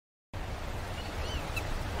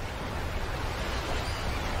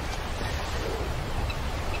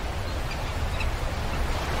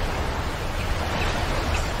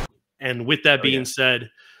And with that being yeah. said,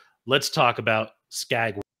 let's talk about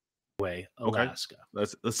Skagway, Alaska.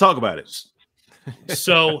 Okay. Let's talk about it.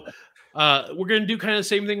 So we're going to do kind of the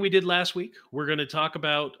same thing we did last week. We're going to talk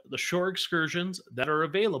about the shore excursions that are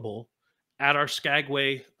available at our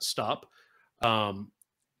Skagway stop.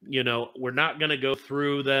 You know, we're not going to go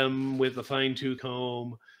through them with a fine-tooth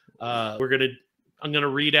comb. I'm going to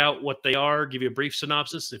read out what they are, give you a brief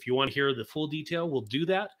synopsis. If you want to hear the full detail, we'll do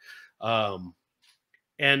that.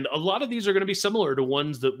 And a lot of these are going to be similar to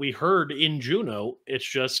ones that we heard in Juneau. It's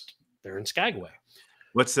just they're in Skagway.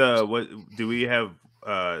 What do we have?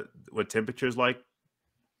 What temperatures like?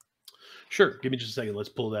 Sure. Give me just a second. Let's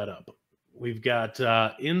pull that up. We've got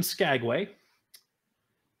in Skagway,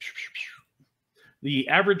 the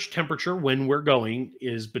average temperature when we're going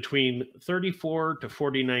is between 34 to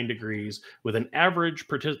 49 degrees with an average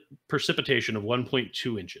precipitation of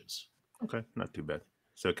 1.2 inches. Okay, not too bad.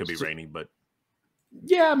 So it could be rainy, but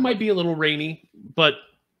yeah, it might be a little rainy, but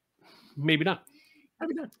maybe not.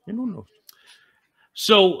 Maybe not. You don't know.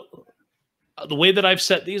 So the way that I've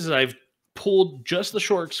set these is I've pulled just the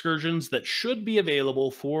shore excursions that should be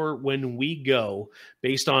available for when we go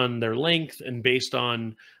based on their length and based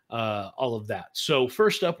on all of that. So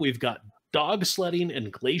first up, we've got dog sledding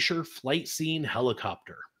and glacier flight scene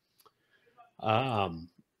helicopter. I'm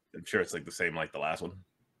sure it's like the same like the last one.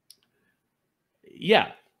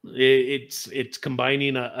 Yeah, it's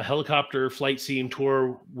combining a helicopter flight scene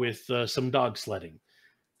tour with some dog sledding.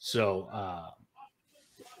 So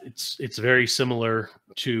it's very similar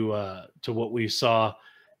to what we saw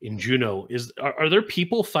in Juneau. Are there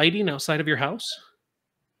people fighting outside of your house?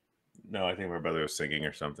 No, I think my brother was singing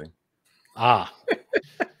or something. Ah.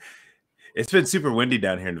 It's been super windy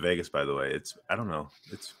down here in Vegas, by the way. I don't know.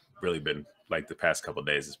 It's really been like the past couple of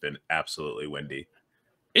days. It's been absolutely windy.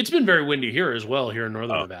 It's been very windy here as well, here in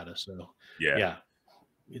Northern Nevada. So yeah.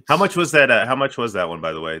 How much was that? How much was that one,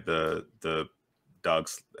 by the way? The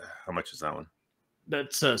dogs. How much is that one?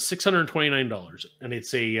 That's $629, and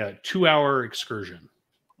it's a 2-hour excursion.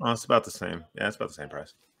 Oh, it's about the same. Yeah, it's about the same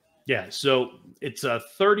price. Yeah, so it's a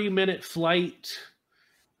 30-minute flight.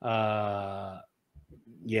 Yeah,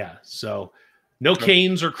 so no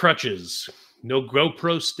canes or crutches, no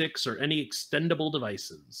GoPro sticks or any extendable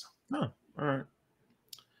devices. Oh, all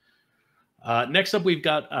right. Next up, we've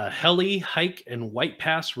got a heli, hike, and White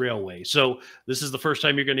Pass Railway. So this is the first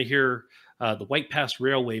time you're going to hear the White Pass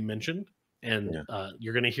Railway mentioned. And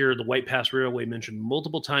you're going to hear the White Pass Railway mentioned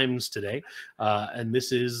multiple times today. And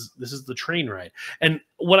this is the train ride. And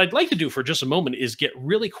what I'd like to do for just a moment is get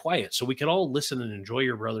really quiet so we can all listen and enjoy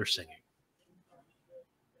your brother singing.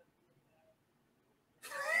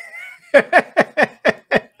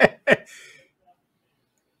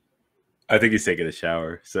 I think he's taking a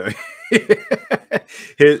shower. So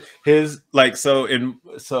his like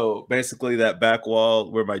so basically that back wall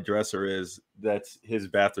where my dresser is, that's his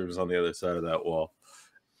bathroom is on the other side of that wall.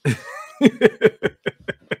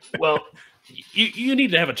 Well, you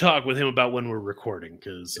need to have a talk with him about when we're recording,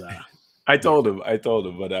 because I told him,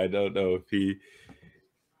 but I don't know if he.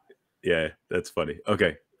 Yeah, that's funny.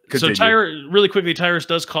 Okay. Continue. So really quickly, Tyrus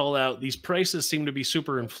does call out, these prices seem to be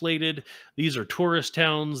super inflated. These are tourist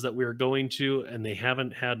towns that we're going to, and they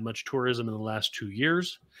haven't had much tourism in the last 2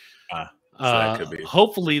 years. So that could be.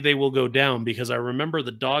 Hopefully they will go down, because I remember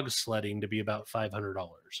the dog sledding to be about $500.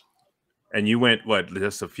 And you went, what,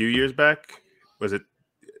 just a few years back? Was it,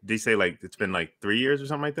 did he say like it's been like 3 years or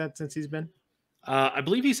something like that since he's been? I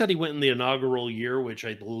believe he said he went in the inaugural year, which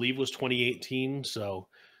I believe was 2018. So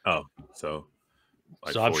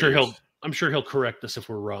Like so I'm sure he'll correct us if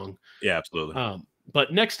we're wrong. Yeah, absolutely.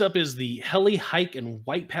 But next up is the heli, hike, and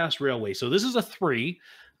White Pass Railway. So this is a 3.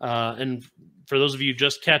 And for those of you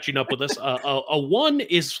just catching up with us, a 1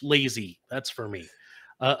 is lazy. That's for me.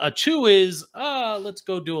 A 2 is let's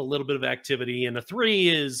go do a little bit of activity, and a 3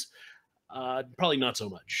 is probably not so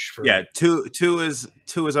much. For me. Two is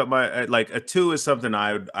up my like a 2 is something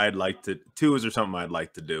I'd like to. 2s are something I'd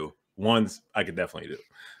like to do. 1s I could definitely do.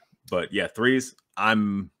 But yeah, 3s,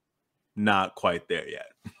 I'm not quite there yet.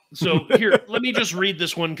 So here, let me just read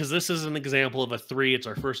this one, because this is an example of a 3. It's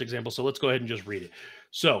our first example. So let's go ahead and just read it.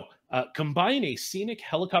 So combine a scenic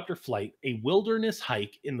helicopter flight, a wilderness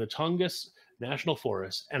hike in the Tongass National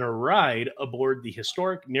Forest, and a ride aboard the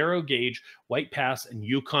historic narrow gauge White Pass and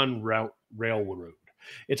Yukon Railroad.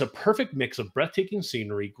 It's a perfect mix of breathtaking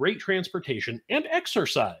scenery, great transportation, and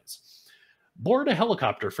exercise. Board a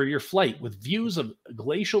helicopter for your flight with views of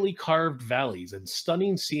glacially carved valleys and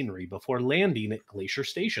stunning scenery before landing at Glacier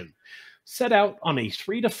Station. Set out on a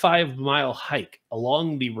 3 to 5 mile hike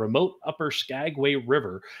along the remote upper Skagway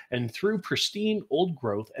River and through pristine old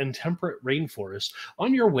growth and temperate rainforest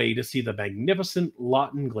on your way to see the magnificent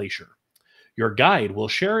Lawton Glacier. Your guide will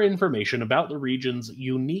share information about the region's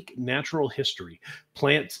unique natural history,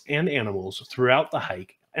 plants, and animals throughout the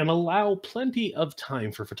hike and allow plenty of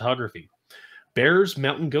time for photography. Bears,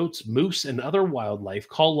 mountain goats, moose, and other wildlife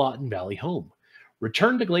call Lawton Valley home.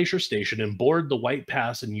 Return to Glacier Station and board the White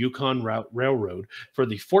Pass and Yukon Route Railroad for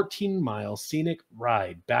the 14-mile scenic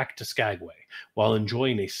ride back to Skagway while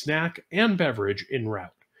enjoying a snack and beverage en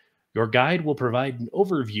route. Your guide will provide an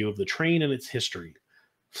overview of the train and its history.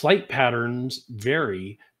 Flight patterns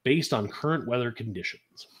vary based on current weather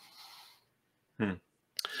conditions.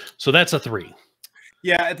 So that's a 3.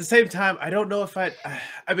 Yeah, at the same time, I don't know if I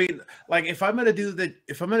mean, like if I'm gonna do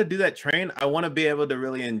that train, I want to be able to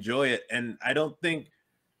really enjoy it. And I don't think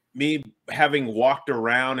me having walked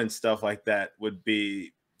around and stuff like that would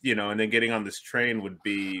be, and then getting on this train would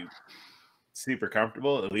be super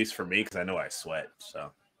comfortable, at least for me, because I know I sweat. So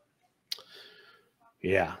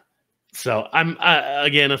yeah. So I'm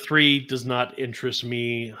again, a 3 does not interest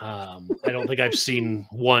me. I don't think I've seen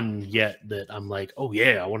one yet that I'm like, oh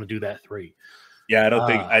yeah, I want to do that 3. Yeah,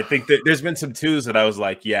 I think that there's been some 2s that I was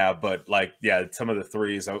like, yeah, but like, yeah, some of the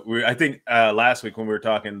 3s. I think last week when we were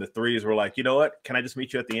talking, the 3s were like, you know what? Can I just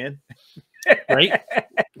meet you at the end? Right?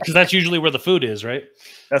 Because that's usually where the food is, right?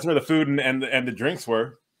 That's where the food and the drinks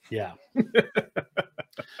were. Yeah.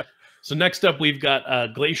 So next up, we've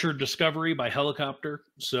got Glacier Discovery by helicopter.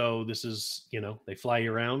 So this is, they fly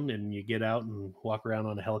you around and you get out and walk around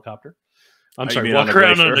on a helicopter. I'm sorry, walk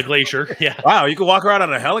around on the glacier. Yeah. Wow, you can walk around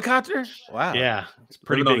on a helicopter? Wow. Yeah, it's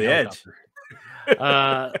pretty big on the helicopter.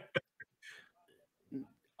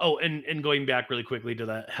 Edge. And going back really quickly to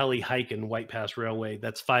that heli hike and White Pass Railway,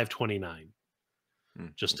 that's $529.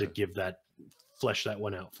 Just to flesh that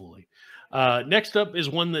one out fully. Next up is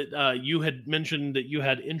one that you had mentioned that you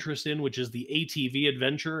had interest in, which is the ATV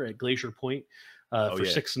adventure at Glacier Point for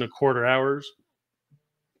 6.25 hours.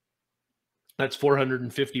 That's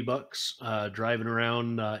 $450 driving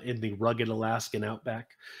around in the rugged Alaskan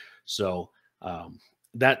outback. So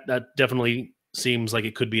that definitely seems like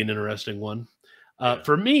it could be an interesting one.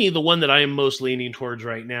 For me, the one that I am most leaning towards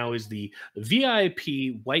right now is the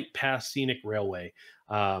VIP White Pass Scenic Railway.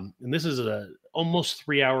 And this is almost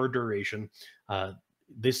 3-hour duration.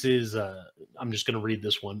 This is, I'm just going to read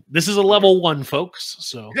this one. This is a level 1, folks.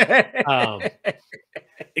 So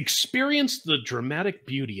experience the dramatic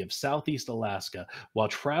beauty of Southeast Alaska while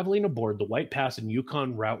traveling aboard the White Pass and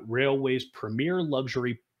Yukon Route Railway's premier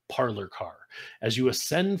luxury parlor car. As you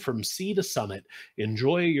ascend from sea to summit,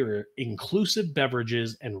 enjoy your inclusive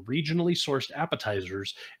beverages and regionally sourced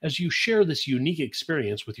appetizers as you share this unique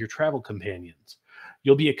experience with your travel companions.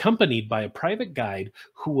 You'll be accompanied by a private guide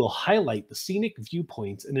who will highlight the scenic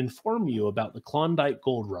viewpoints and inform you about the Klondike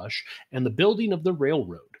Gold Rush and the building of the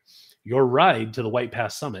railroad. Your ride to the White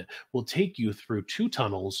Pass summit will take you through 2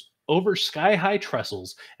 tunnels, over sky-high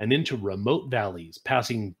trestles, and into remote valleys,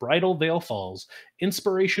 passing Bridal Veil Falls,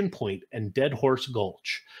 Inspiration Point, and Dead Horse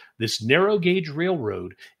Gulch. This narrow-gauge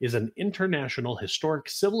railroad is an international historic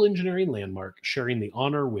civil engineering landmark, sharing the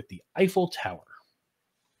honor with the Eiffel Tower.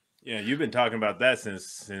 Yeah, you've been talking about that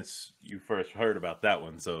since you first heard about that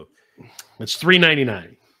one. So it's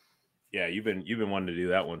 $399. Yeah, you've been wanting to do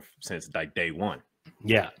that one since like day one.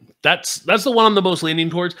 Yeah, that's the one I'm the most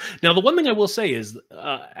leaning towards. Now, the one thing I will say is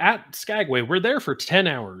at Skagway, we're there for 10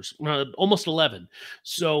 hours, almost 11.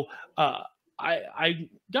 So I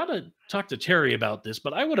got to talk to Terry about this,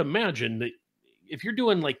 but I would imagine that if you're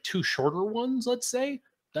doing like 2 shorter ones, let's say,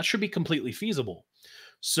 that should be completely feasible.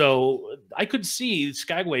 So I could see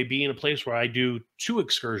Skagway being a place where I do 2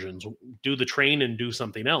 excursions, do the train and do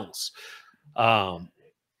something else.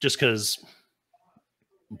 Just because...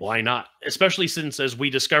 why not? Especially since, as we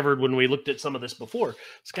discovered when we looked at some of this before,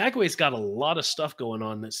 Skagway's got a lot of stuff going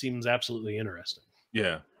on that seems absolutely interesting.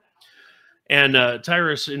 Yeah. And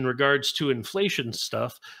Tyrus, in regards to inflation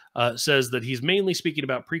stuff, says that he's mainly speaking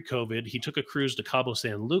about pre-COVID. He took a cruise to Cabo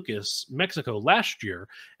San Lucas, Mexico last year,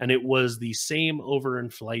 and it was the same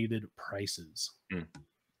overinflated prices. Mm.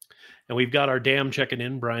 And we've got our dam checking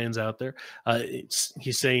in. Brian's out there.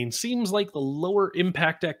 He's saying, seems like the lower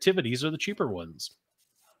impact activities are the cheaper ones.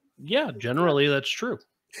 Yeah, generally that's true.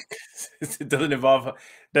 It doesn't involve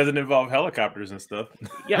helicopters and stuff.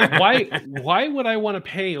 Yeah, why would I want to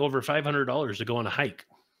pay over $500 to go on a hike?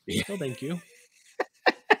 No, thank you.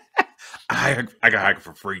 I can hike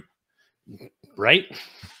for free. Right?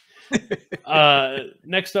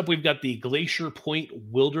 Next up, we've got the Glacier Point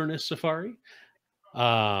Wilderness Safari.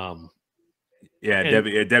 Yeah,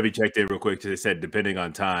 And Debbie checked in real quick. They said depending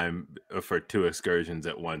on time for 2 excursions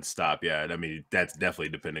at one stop. Yeah, I mean that's definitely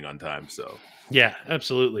depending on time. So yeah,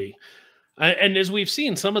 absolutely. And as we've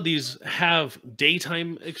seen, some of these have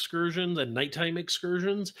daytime excursions and nighttime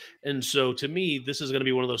excursions. And so to me, this is going to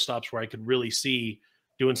be one of those stops where I could really see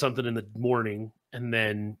doing something in the morning and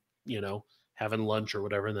then, having lunch or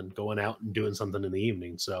whatever, and then going out and doing something in the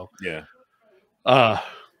evening. So, yeah, uh,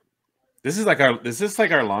 is this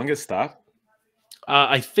like our longest stop?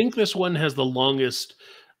 I think this one has the longest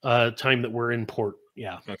time that we're in port.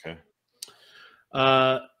 Yeah. Okay.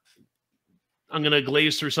 Uh, I'm going to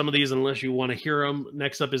glaze through some of these unless you want to hear them.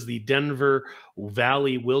 Next up is the Denver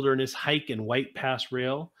Valley Wilderness Hike and White Pass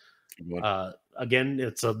Rail. Again,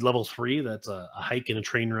 it's a level 3. That's a hike and a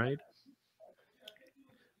train ride.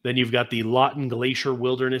 Then you've got the Lawton Glacier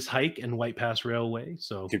Wilderness Hike and White Pass Railway.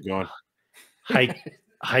 So Keep going.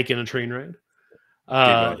 hike and a train ride.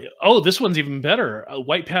 Keep Oh, this one's even better. A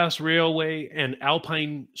White Pass Railway and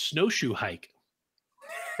Alpine Snowshoe Hike.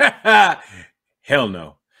 going. Hell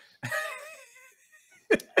no.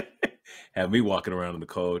 Have me walking around in the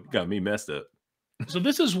cold. Got me messed up. So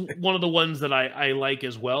this is one of the ones that I like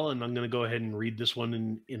as well, and I'm going to go ahead and read this one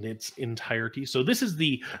in its entirety. So this is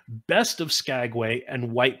the Best of Skagway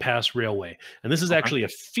and White Pass Railway, and this is actually a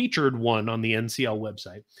featured one on the NCL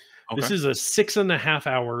website. Okay. This is a 6.5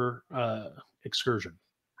 hour excursion.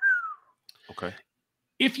 Okay.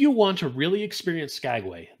 If you want to really experience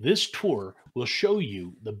Skagway, this tour will show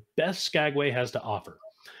you the best Skagway has to offer.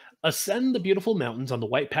 Ascend the beautiful mountains on the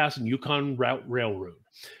White Pass and Yukon Route Railroad.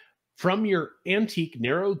 From your antique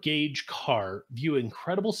narrow gauge car, view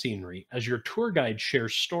incredible scenery as your tour guide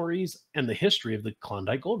shares stories and the history of the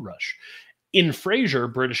Klondike Gold Rush. In Fraser,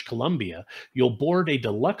 British Columbia, you'll board a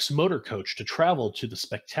deluxe motor coach to travel to the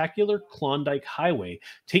spectacular Klondike Highway,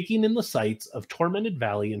 taking in the sights of Tormented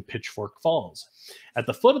Valley and Pitchfork Falls. At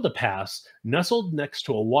the foot of the pass, nestled next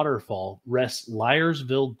to a waterfall, rests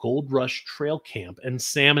Liarsville Gold Rush Trail Camp and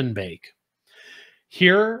Salmon Bake.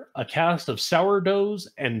 Here, a cast of sourdoughs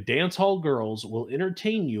and dance hall girls will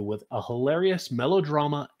entertain you with a hilarious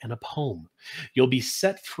melodrama and a poem. You'll be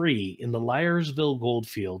set free in the Liarsville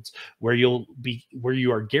goldfields, where you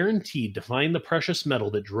are guaranteed to find the precious metal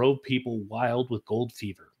that drove people wild with gold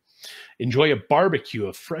fever. Enjoy a barbecue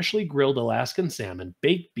of freshly grilled Alaskan salmon,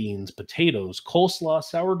 baked beans, potatoes, coleslaw,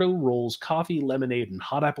 sourdough rolls, coffee, lemonade, and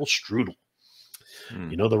hot apple strudel.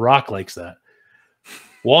 You know The Rock likes that.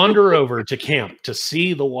 Wander over to camp to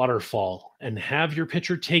see the waterfall and have your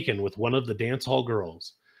picture taken with one of the dance hall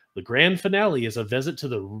girls. The grand finale is a visit to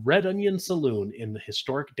the Red Onion Saloon in the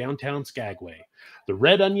historic downtown Skagway. The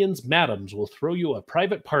Red Onion's madams will throw you a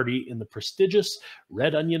private party in the prestigious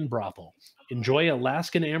Red Onion brothel. Enjoy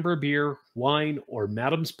Alaskan amber beer, wine, or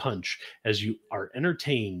madam's punch as you are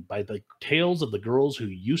entertained by the tales of the girls who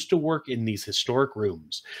used to work in these historic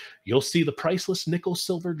rooms. You'll see the priceless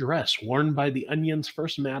nickel-silver dress worn by the Onion's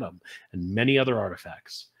first madam and many other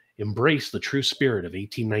artifacts. Embrace the true spirit of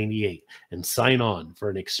 1898 and sign on for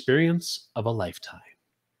an experience of a lifetime.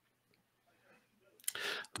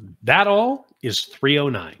 That all is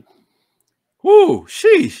 309. Whoo,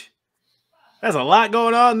 sheesh. That's a lot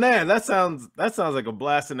going on there. That sounds like a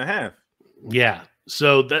blast and a half. Yeah.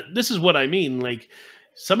 So this is what I mean. Like,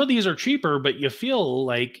 some of these are cheaper, but you feel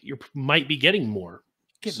like you might be getting more.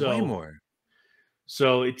 Way more.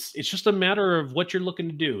 So it's just a matter of what you're looking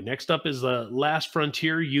to do. Next up is the Last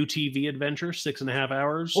Frontier UTV Adventure, 6.5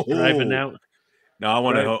 hours driving out. No, I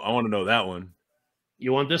want to know that one.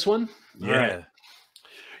 You want this one? Yeah. All right.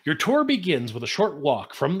 Your tour begins with a short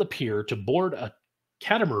walk from the pier to board a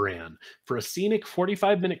catamaran for a scenic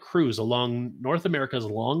 45-minute cruise along North America's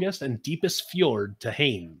longest and deepest fjord to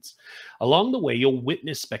Haines. Along the way, you'll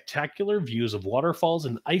witness spectacular views of waterfalls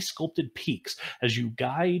and ice-sculpted peaks as your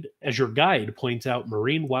guide points out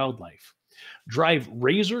marine wildlife. Drive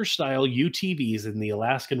razor-style UTVs in the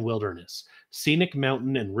Alaskan wilderness. Scenic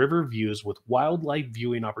mountain and river views with wildlife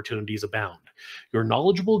viewing opportunities abound. Your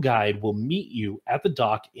knowledgeable guide will meet you at the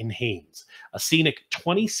dock in Haines. A scenic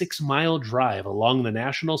 26-mile drive along the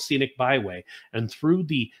National Scenic Byway and through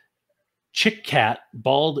the Chitkat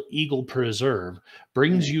Bald Eagle Preserve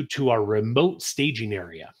brings you to our remote staging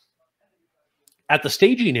area. At the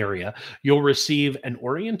staging area, you'll receive an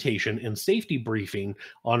orientation and safety briefing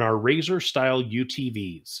on our razor-style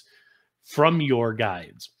UTVs from your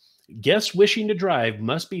guides. Guests wishing to drive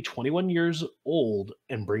must be 21 years old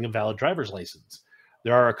and bring a valid driver's license.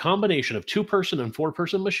 There are a combination of 2-person and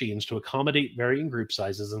 4-person machines to accommodate varying group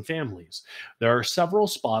sizes and families. There are several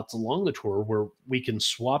spots along the tour where we can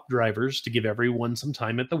swap drivers to give everyone some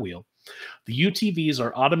time at the wheel. The UTVs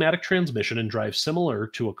are automatic transmission and drive similar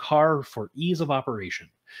to a car for ease of operation.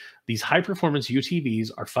 These high-performance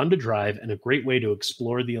UTVs are fun to drive and a great way to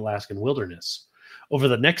explore the Alaskan wilderness. Over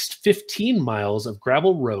the next 15 miles of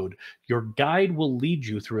gravel road, your guide will lead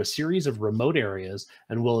you through a series of remote areas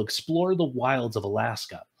and will explore the wilds of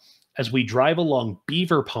Alaska. As we drive along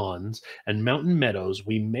beaver ponds and mountain meadows,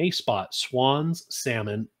 we may spot swans,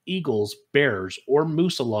 salmon, eagles, bears, or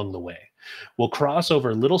moose along the way. We'll cross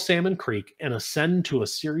over Little Salmon Creek and ascend to a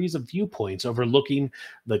series of viewpoints overlooking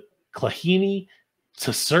the Klahini,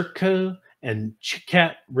 Tsurko, and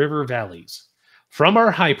Chilkat River valleys. From our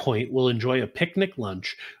high point, we'll enjoy a picnic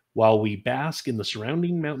lunch while we bask in the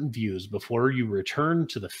surrounding mountain views before you return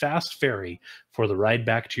to the fast ferry for the ride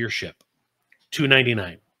back to your ship.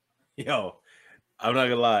 $2.99. Yo, I'm not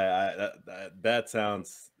gonna lie. That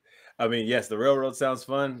sounds. I mean, yes, the railroad sounds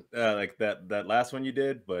fun, like that last one you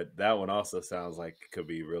did, but that one also sounds like it could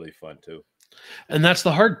be really fun too. And that's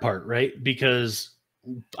the hard part, right? Because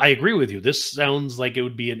I agree with you. This sounds like it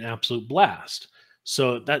would be an absolute blast.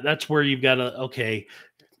 So that's where you've got to, okay,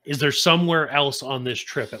 is there somewhere else on this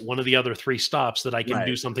trip at one of the other 3 stops that I can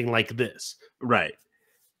do something like this? Right.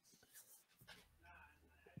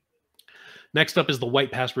 Next up is the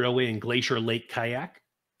White Pass Railway and Glacier Lake Kayak.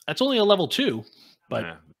 That's only a level 2,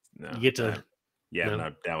 but you get to... I'm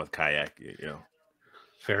not down with kayak,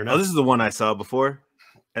 Fair enough. Oh, this is the one I saw before.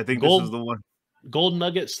 I think this is the one. Gold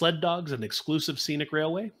Nugget Sled Dogs and Exclusive Scenic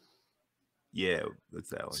Railway. Yeah, that's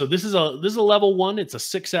that one. So this is a level 1. It's a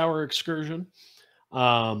 6-hour excursion.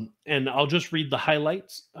 And I'll just read the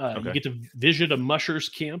highlights. You get to visit a musher's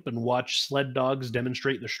camp and watch sled dogs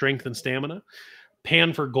demonstrate their strength and stamina.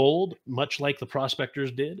 Pan for gold, much like the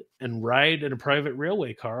prospectors did, and ride in a private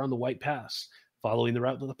railway car on the White Pass, following the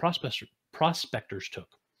route that the prospectors took.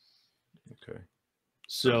 Okay.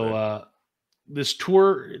 So this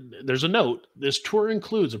tour, there's a note, this tour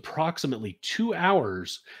includes approximately 2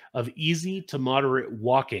 hours of easy to moderate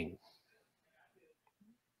walking.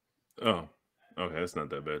 Oh, okay. That's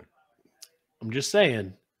not that bad. I'm just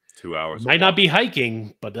saying. 2 hours. Might not be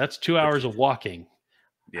hiking, but that's 2 hours of walking.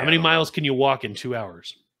 Yeah, how many miles can you walk in 2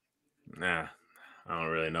 hours? Nah, I don't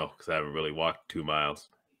really know because I haven't really walked 2 miles.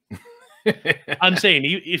 I'm saying,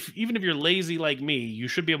 even if you're lazy like me, you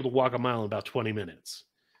should be able to walk a mile in about 20 minutes.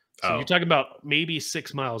 So you're talking about maybe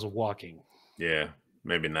 6 miles of walking. Yeah,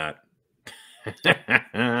 maybe not.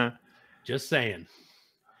 Just saying.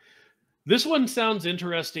 This one sounds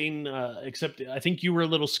interesting, except I think you were a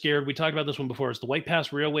little scared. We talked about this one before. It's the White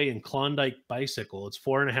Pass Railway and Klondike Bicycle. It's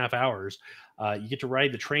 4.5 hours. You get to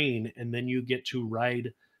ride the train, and then you get to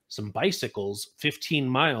ride some bicycles 15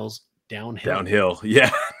 miles downhill. Downhill,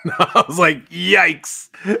 yeah. I was like, yikes.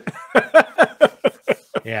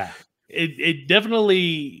 Yeah. It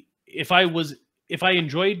definitely, if I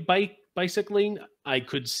enjoyed bicycling, I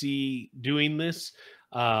could see doing this.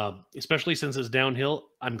 Especially since it's downhill.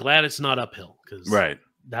 I'm glad it's not uphill because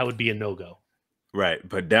that would be a no-go. Right.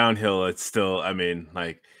 But downhill, it's still, I mean,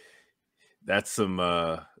 like that's some,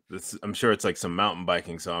 I'm sure it's like some mountain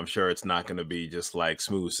biking. So I'm sure it's not going to be just like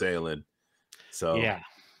smooth sailing. So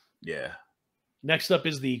yeah. Next up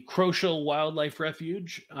is the Crowshill Wildlife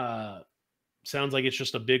Refuge. Sounds like it's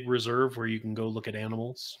just a big reserve where you can go look at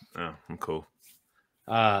animals. Oh, I'm cool.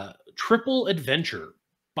 Triple Adventure,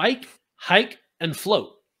 bike, hike, and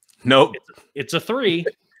float. Nope. It's a 3.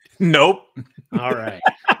 Nope. All right.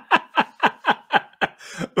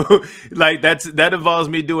 Like that involves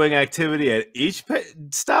me doing activity at each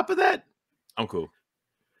stop of that. I'm cool.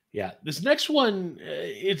 Yeah. This next one,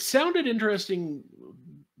 it sounded interesting,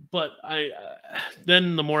 but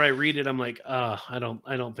then the more I read it, I'm like, I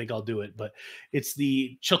don't think I'll do it. But it's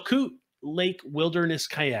the Chilkoot Lake Wilderness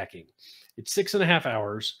Kayaking. It's 6.5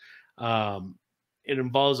 hours. It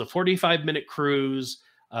involves a 45-minute cruise.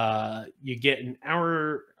 You get an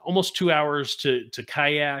hour, almost 2 hours to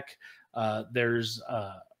kayak. There's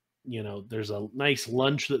there's a nice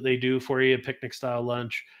lunch that they do for you, a picnic style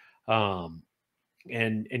lunch. And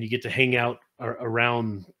you get to hang out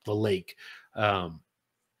around the lake. And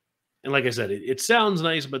like I said, it sounds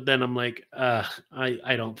nice, but then I'm like,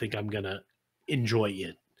 I don't think I'm going to enjoy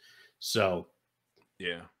it. So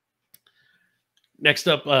yeah. Next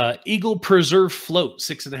up, Eagle Preserve Float,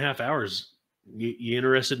 6.5 hours. You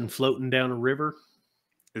interested in floating down a river?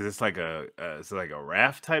 Is this like a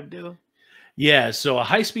raft type deal? Yeah, so a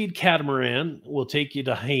high-speed catamaran will take you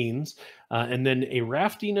to Haines, and then a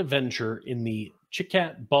rafting adventure in the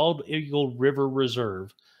Chilkat Bald Eagle River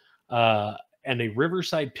Reserve, and a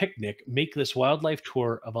riverside picnic make this wildlife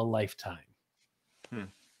tour of a lifetime. I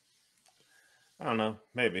don't know,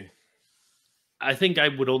 maybe. I think I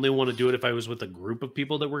would only want to do it if I was with a group of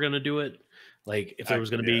people that were going to do it. Like if there was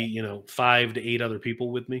going to be, 5 to 8 other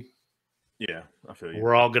people with me, Yeah, I feel you.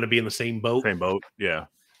 we're all going to be in the same boat. Same boat. Yeah.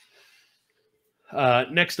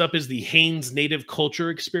 Next up is the Haines Native Culture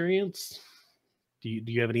Experience. Do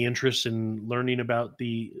you have any interest in learning about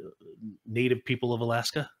the native people of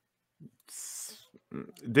Alaska?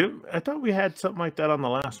 I thought we had something like that on the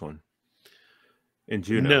last one in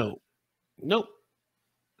Juneau. No,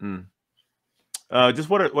 nope. Just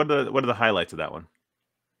what are the highlights of that one?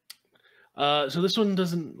 So this one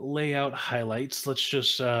doesn't lay out highlights. Let's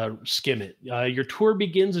just skim it. Your tour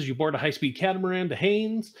begins as you board a high-speed catamaran to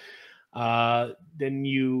Haines. Then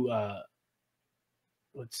you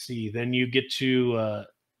let's see. Then you get to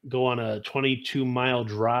go on a 22-mile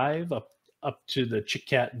drive up to the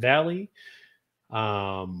Chilkat Valley.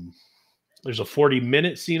 There's a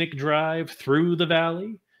 40-minute scenic drive through the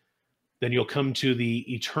valley. Then you'll come to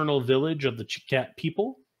the eternal village of the Chilkat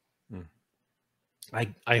people.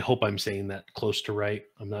 I hope I'm saying that close to right.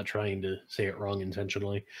 I'm not trying to say it wrong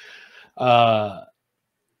intentionally.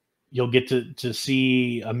 You'll get to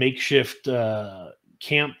see a makeshift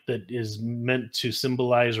camp that is meant to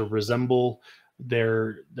symbolize or resemble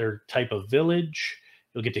their type of village.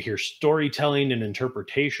 You'll get to hear storytelling and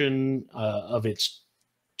interpretation of its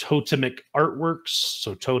totemic artworks,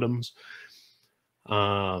 so totems.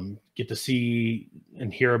 Get to see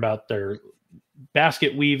and hear about their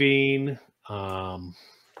basket weaving. And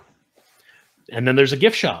then there's a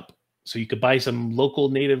gift shop, so you could buy some local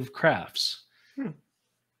native crafts.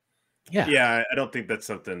 Yeah, I don't think that's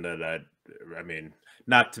something that I mean,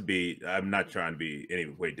 I'm not trying to be any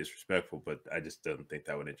way disrespectful, but I just don't think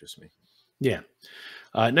that would interest me. Yeah.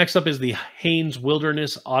 Next up is the Haines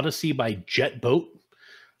Wilderness Odyssey by jet boat.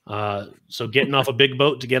 So getting off a big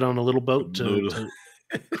boat to get on a little boat to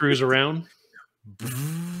cruise around.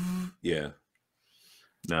 Yeah.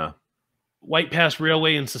 No. White Pass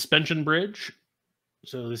Railway and Suspension Bridge.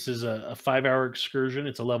 So this is a 5-hour excursion.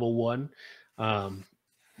 It's a level 1.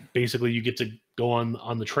 Basically, you get to go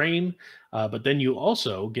on the train, but then you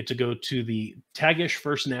also get to go to the Tagish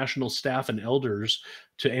First National staff and elders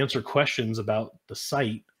to answer questions about the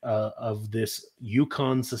site of this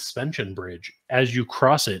Yukon suspension bridge as you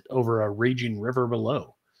cross it over a raging river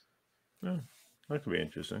below. Oh, that could be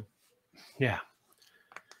interesting. Yeah.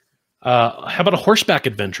 How about a horseback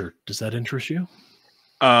adventure? Does that interest you?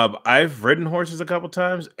 I've ridden horses a couple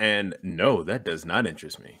times, and no, that does not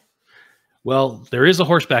interest me. Well, there is a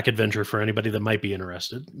horseback adventure for anybody that might be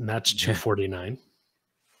interested, and that's $249.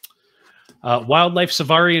 Wildlife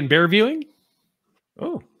safari and bear viewing.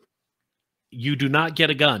 Oh, you do not get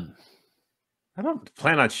a gun. I don't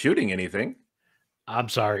plan on shooting anything. I'm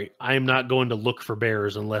sorry. I am not going to look for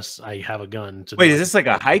bears unless I have a gun. Wait, is this like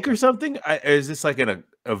a hike or something? Is this like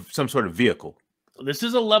some sort of vehicle? This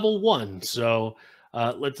is a level 1, so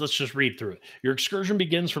let's just read through it. Your excursion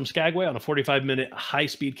begins from Skagway on a 45-minute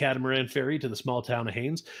high-speed catamaran ferry to the small town of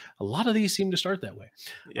Haines. A lot of these seem to start that way.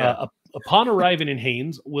 Yeah. Upon arriving in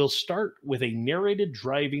Haines, we'll start with a narrated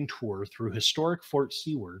driving tour through historic Fort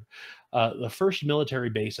Seward, the first military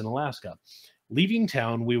base in Alaska. Leaving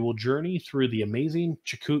town, we will journey through the amazing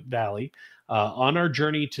Chilkat Valley. On our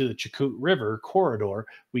journey to the Chilkat River corridor,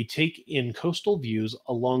 we take in coastal views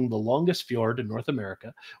along the longest fjord in North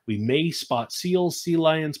America. We may spot seals, sea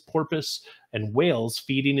lions, porpoise, and whales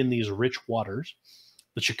feeding in these rich waters.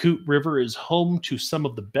 The Chilkat River is home to some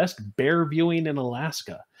of the best bear viewing in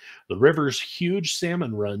Alaska. The river's huge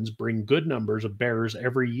salmon runs bring good numbers of bears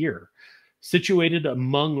every year. Situated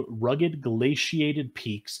among rugged glaciated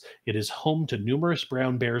peaks, it is home to numerous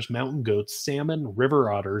brown bears, mountain goats, salmon,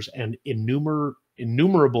 river otters, and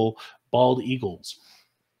innumerable bald eagles.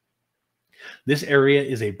 This area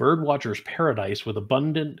is a birdwatcher's paradise with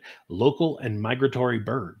abundant local and migratory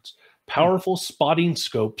birds. Powerful spotting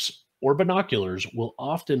scopes or binoculars will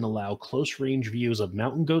often allow close-range views of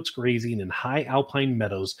mountain goats grazing in high alpine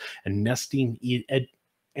meadows and nesting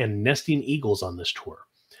eagles on this tour.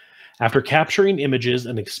 After capturing images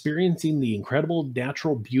and experiencing the incredible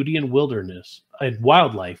natural beauty and wilderness and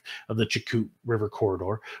wildlife of the Chilkat River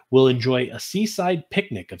corridor, we'll enjoy a seaside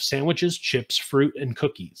picnic of sandwiches, chips, fruit, and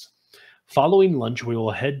cookies. Following lunch, we will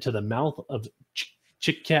head to the mouth of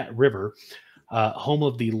Chilkat River, home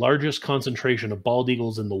of the largest concentration of bald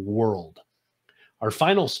eagles in the world. Our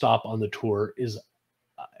final stop on the tour is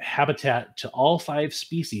habitat to all 5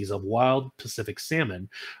 species of wild Pacific salmon,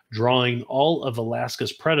 drawing all of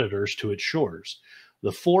Alaska's predators to its shores.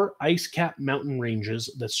 The 4 ice-capped mountain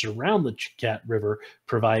ranges that surround the Chilkat River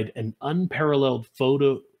provide an unparalleled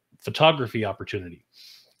photography opportunity.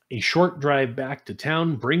 A short drive back to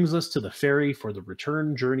town brings us to the ferry for the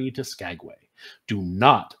return journey to Skagway. Do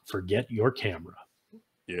not forget your camera.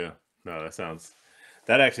 Yeah. No,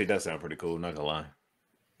 that actually does sound pretty cool, not gonna lie.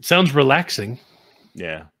 Sounds relaxing.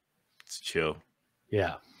 Yeah. It's chill.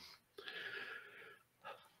 Yeah.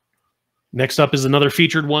 Next up is another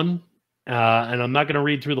featured one. And I'm not going to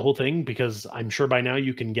read through the whole thing because I'm sure by now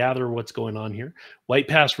you can gather what's going on here. White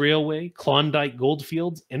Pass Railway, Klondike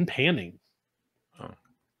Goldfields, and Panning. Oh.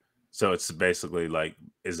 So it's basically like,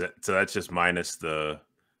 so that's just minus the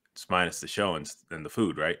show and the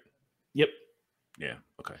food, right? Yep. Yeah.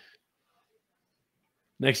 Okay.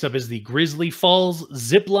 Next up is the Grizzly Falls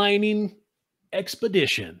Ziplining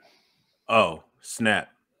Expedition. Oh, snap.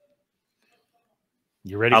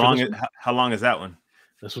 You ready for this one? How long is that one?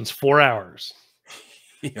 This one's 4 hours.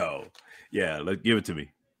 Yo, yeah, give it to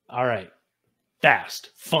me. All right.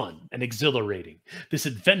 Fast, fun, and exhilarating. This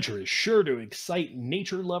adventure is sure to excite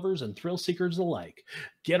nature lovers and thrill seekers alike.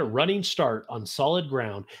 Get a running start on solid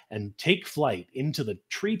ground and take flight into the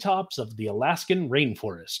treetops of the Alaskan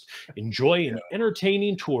rainforest. Enjoy an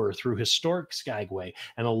entertaining tour through historic Skagway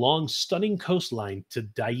and along stunning coastline to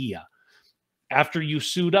Daiya. After you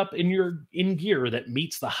suit up in gear that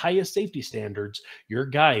meets the highest safety standards, your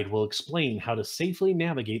guide will explain how to safely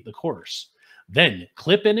navigate the course. Then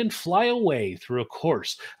clip in and fly away through a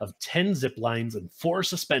course of 10 zip lines and 4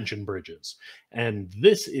 suspension bridges. And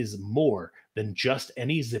this is more than just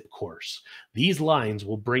any zip course. These lines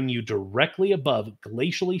will bring you directly above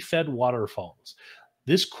glacially fed waterfalls.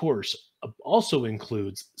 This course also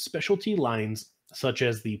includes specialty lines such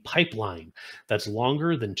as the pipeline that's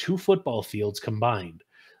longer than 2 football fields combined.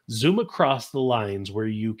 Zoom across the lines where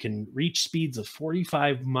you can reach speeds of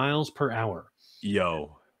 45 miles per hour.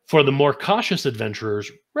 Yo. For the more cautious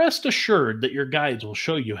adventurers, rest assured that your guides will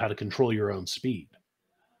show you how to control your own speed.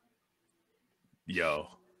 Yo.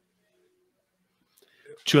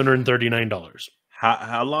 $239.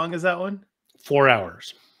 How long is that one? 4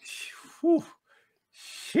 hours. Whew.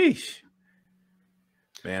 Sheesh.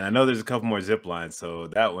 Man, I know there's a couple more zip lines, so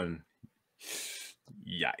that one,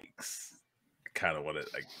 yikes. Kind of want to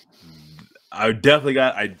I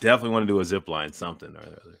definitely want to do a zip line, something or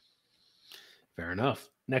other. Fair enough.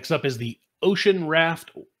 Next up is the Ocean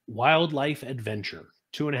Raft Wildlife Adventure,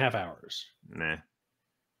 2.5 hours. Nah.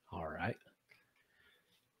 All right.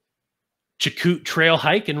 Chakotay Trail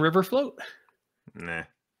Hike and River Float. Nah.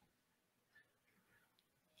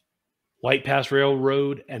 White Pass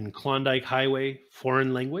Railroad and Klondike Highway,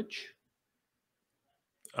 foreign language.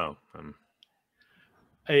 Oh,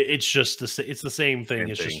 it's just it's the same thing.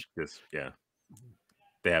 It's just yeah.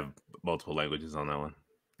 They have multiple languages on that one.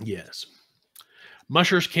 Yes.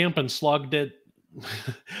 Mushers Camp and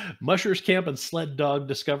Mushers Camp and Sled Dog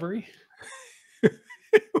Discovery.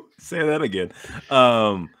 Say that again.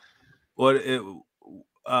 How long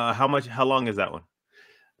is that one?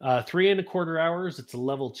 3.25 hours. It's a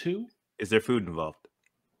level 2. Is there food involved?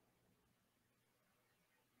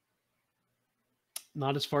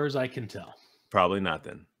 Not as far as I can tell. Probably not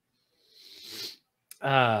then.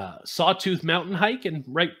 Sawtooth Mountain Hike and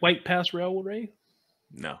White Pass Railway.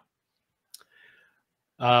 No.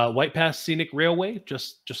 White Pass Scenic Railway,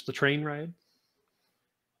 just the train ride.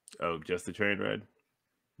 Oh, just the train ride?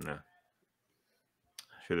 No.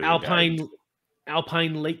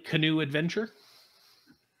 Alpine Lake Canoe Adventure.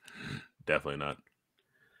 Definitely not.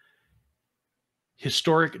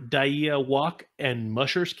 Historic Daiya Walk and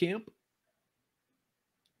Mushers Camp.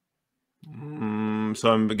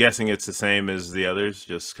 So I'm guessing it's the same as the others,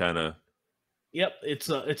 just kind of. Yep, it's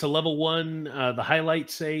a level 1. The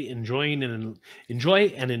highlights say enjoy an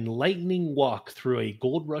enlightening walk through a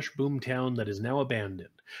gold rush boomtown that is now abandoned.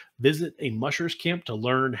 Visit a mushers camp to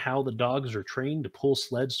learn how the dogs are trained to pull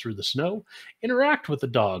sleds through the snow. Interact with the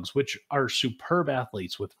dogs, which are superb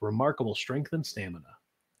athletes with remarkable strength and stamina.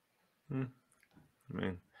 I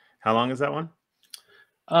mean, how long is that one?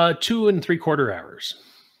 2.75 hours.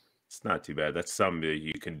 It's not too bad. That's something that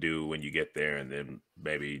you can do when you get there, and then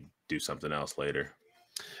maybe do something else later.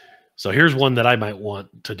 So here's one that I might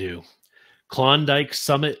want to do. Klondike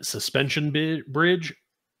Summit Suspension Bridge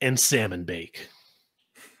and Salmon Bake.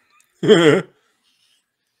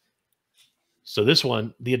 So this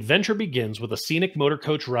one, the adventure begins with a scenic motor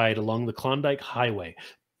coach ride along the Klondike Highway,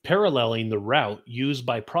 paralleling the route used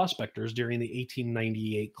by prospectors during the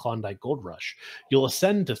 1898 Klondike Gold Rush. You'll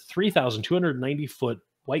ascend to 3,290-foot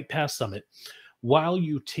White Pass summit while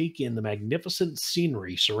you take in the magnificent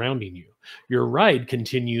scenery surrounding you. Your ride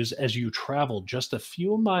continues as you travel just a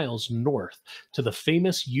few miles north to the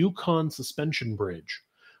famous Yukon Suspension Bridge.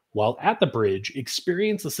 While at the bridge,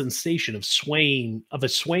 experience the sensation of a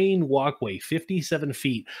swaying walkway 57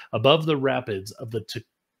 feet above the rapids of the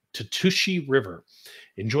Tatushi River.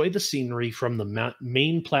 Enjoy the scenery from the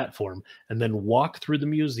main platform and then walk through the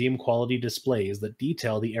museum quality displays that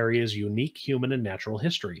detail the area's unique human and natural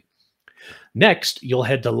history. Next, you'll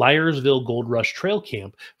head to Lyersville Gold Rush Trail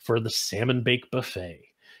Camp for the Salmon Bake Buffet.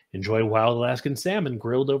 Enjoy wild Alaskan salmon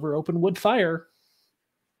grilled over open wood fire,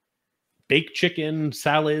 baked chicken,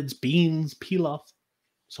 salads, beans, pilaf,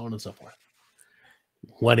 so on and so forth.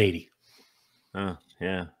 180. Oh,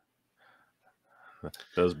 yeah.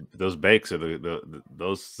 Those bakes are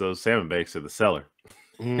those salmon bakes are the seller.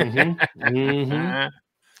 Mm-hmm. Mm-hmm.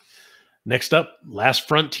 Next up, Last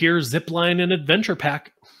Frontier Zip Line and Adventure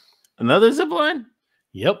Pack. Another zip line?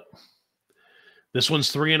 Yep. This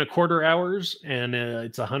one's 3.25 hours, and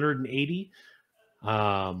it's 180.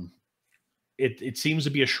 It seems to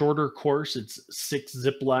be a shorter course. It's 6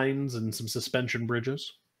 zip lines and some suspension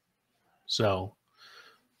bridges, so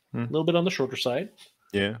a little bit on the shorter side.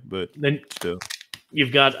 Yeah, but then still,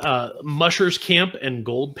 you've got Mushers Camp and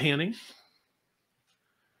Gold Panning.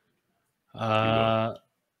 Go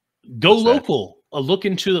Local, a look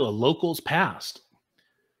into the locals' past.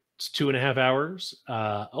 It's 2.5 hours.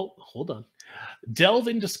 Hold on. Delve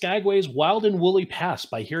into Skagway's wild and woolly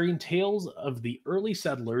past by hearing tales of the early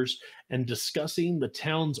settlers and discussing the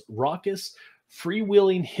town's raucous,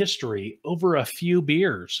 freewheeling history over a few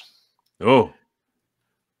beers. Oh.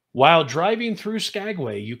 While driving through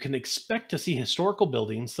Skagway, you can expect to see historical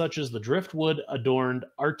buildings such as the driftwood-adorned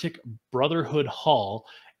Arctic Brotherhood Hall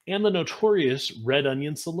and the notorious Red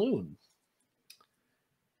Onion Saloon.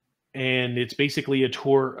 And it's basically a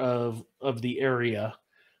tour of the area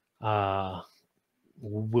while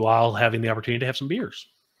having the opportunity to have some beers.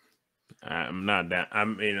 I'm not down. I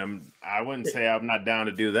mean, I wouldn't say I'm not down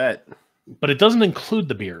to do that. But it doesn't include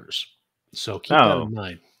the beers. So keep that in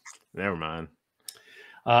mind. Never mind.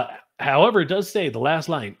 However, it does say the last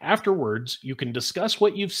line. Afterwards, you can discuss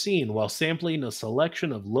what you've seen while sampling a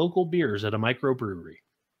selection of local beers at a microbrewery.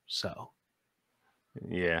 So.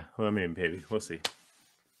 Yeah. Well, I mean, maybe. We'll see.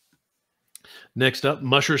 Next up,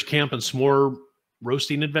 Mushers Camp and S'more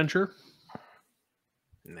Roasting Adventure.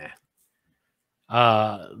 Nah.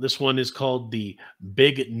 This one is called the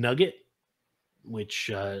Big Nugget, which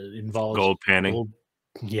involves gold panning.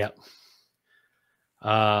 Yep.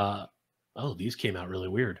 These came out really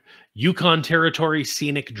weird. Yukon Territory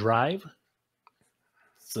Scenic Drive.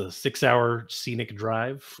 It's a 6-hour scenic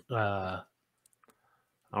drive. I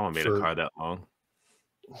don't want to make a car that long.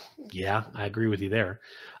 Yeah, I agree with you there.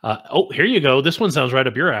 Here you go. This one sounds right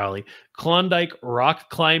up your alley. Klondike rock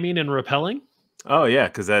climbing and rappelling. Oh yeah,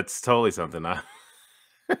 because that's totally something. No,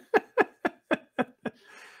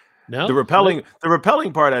 the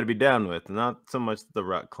rappelling part I'd be down with, not so much the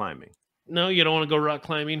rock climbing. No, you don't want to go rock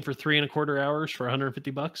climbing for 3.25 hours for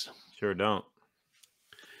 $150? Sure don't.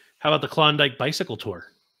 How about the Klondike bicycle tour?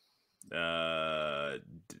 I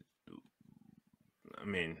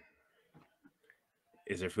mean,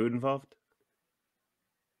 is there food involved?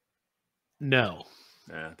 No.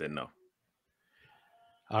 Then no.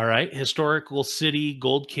 All right. Historical City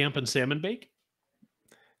Gold Camp and Salmon Bake?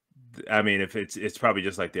 I mean, if it's probably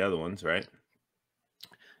just like the other ones, right?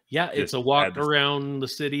 Yeah, it's a walk around the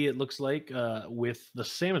city, it looks like, with the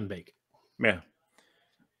salmon bake. Yeah. I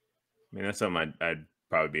mean, that's something I'd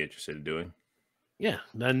probably be interested in doing. Yeah,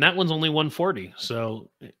 and that one's only $140. So,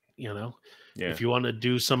 if you want to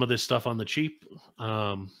do some of this stuff on the cheap,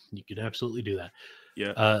 you can absolutely do that.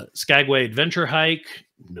 Yeah. Skagway Adventure Hike?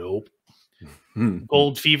 Nope.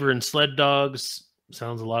 Gold Fever and Sled Dogs?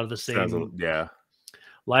 Sounds a lot of the same. Yeah.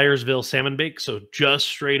 Lyersville Salmon Bake? So just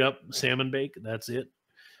straight up salmon bake. That's it.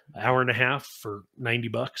 1.5 hours for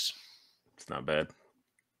 $90. It's not bad.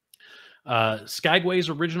 Skagway's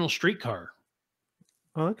original streetcar.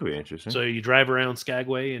 Oh, that could be interesting. So you drive around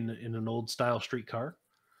Skagway in an old style streetcar.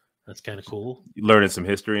 That's kind of cool. You learning some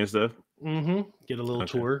history and stuff. Mm-hmm. Get a little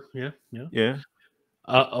tour. Yeah.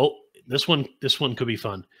 This one could be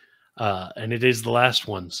fun. And it is the last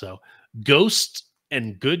one. So Ghost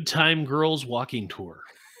and Good Time Girls walking tour.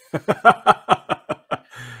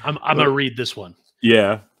 I'm gonna read this one.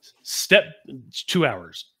 Yeah. 2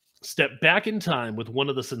 hours. Step back in time with one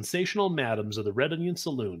of the sensational madams of the Red Onion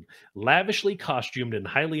Saloon, lavishly costumed and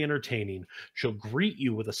highly entertaining. She'll greet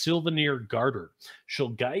you with a souvenir garter. She'll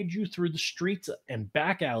guide you through the streets and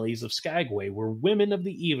back alleys of Skagway, where women of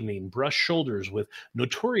the evening brush shoulders with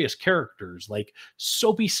notorious characters like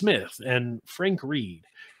Soapy Smith and Frank Reed.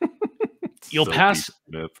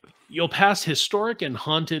 You'll pass historic and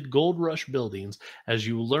haunted Gold Rush buildings as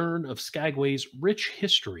you learn of Skagway's rich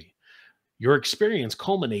history. Your experience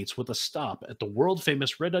culminates with a stop at the world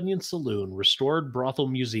famous Red Onion Saloon Restored Brothel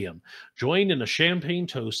Museum. Join in a champagne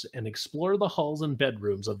toast and explore the halls and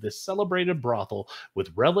bedrooms of this celebrated brothel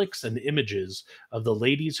with relics and images of the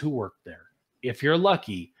ladies who worked there. If you're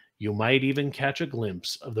lucky, you might even catch a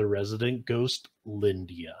glimpse of the resident ghost,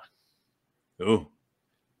 Lindia. Ooh,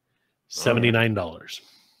 $79.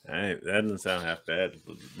 that doesn't sound half bad.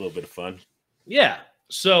 A little bit of fun. Yeah.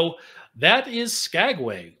 So that is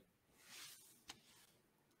Skagway.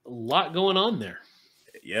 A lot going on there.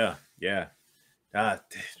 Yeah. Man,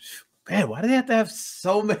 why do they have to have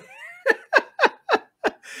so many?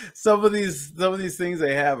 some of these things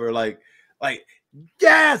they have are like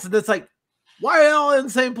yes, and it's like, why are they all in the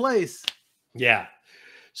same place? Yeah.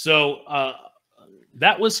 So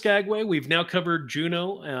that was Skagway. We've now covered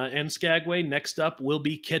Juneau and Skagway. Next up will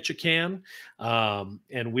be Ketchikan,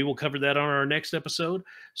 and we will cover that on our next episode.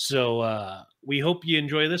 So we hope you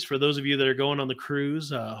enjoy this. For those of you that are going on the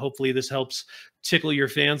cruise, hopefully this helps tickle your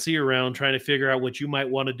fancy around trying to figure out what you might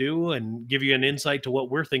want to do and give you an insight to what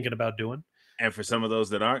we're thinking about doing. And for some of those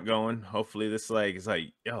that aren't going, hopefully this is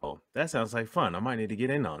like, yo, that sounds like fun. I might need to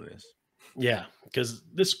get in on this. Yeah, because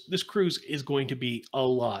this cruise is going to be a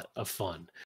lot of fun.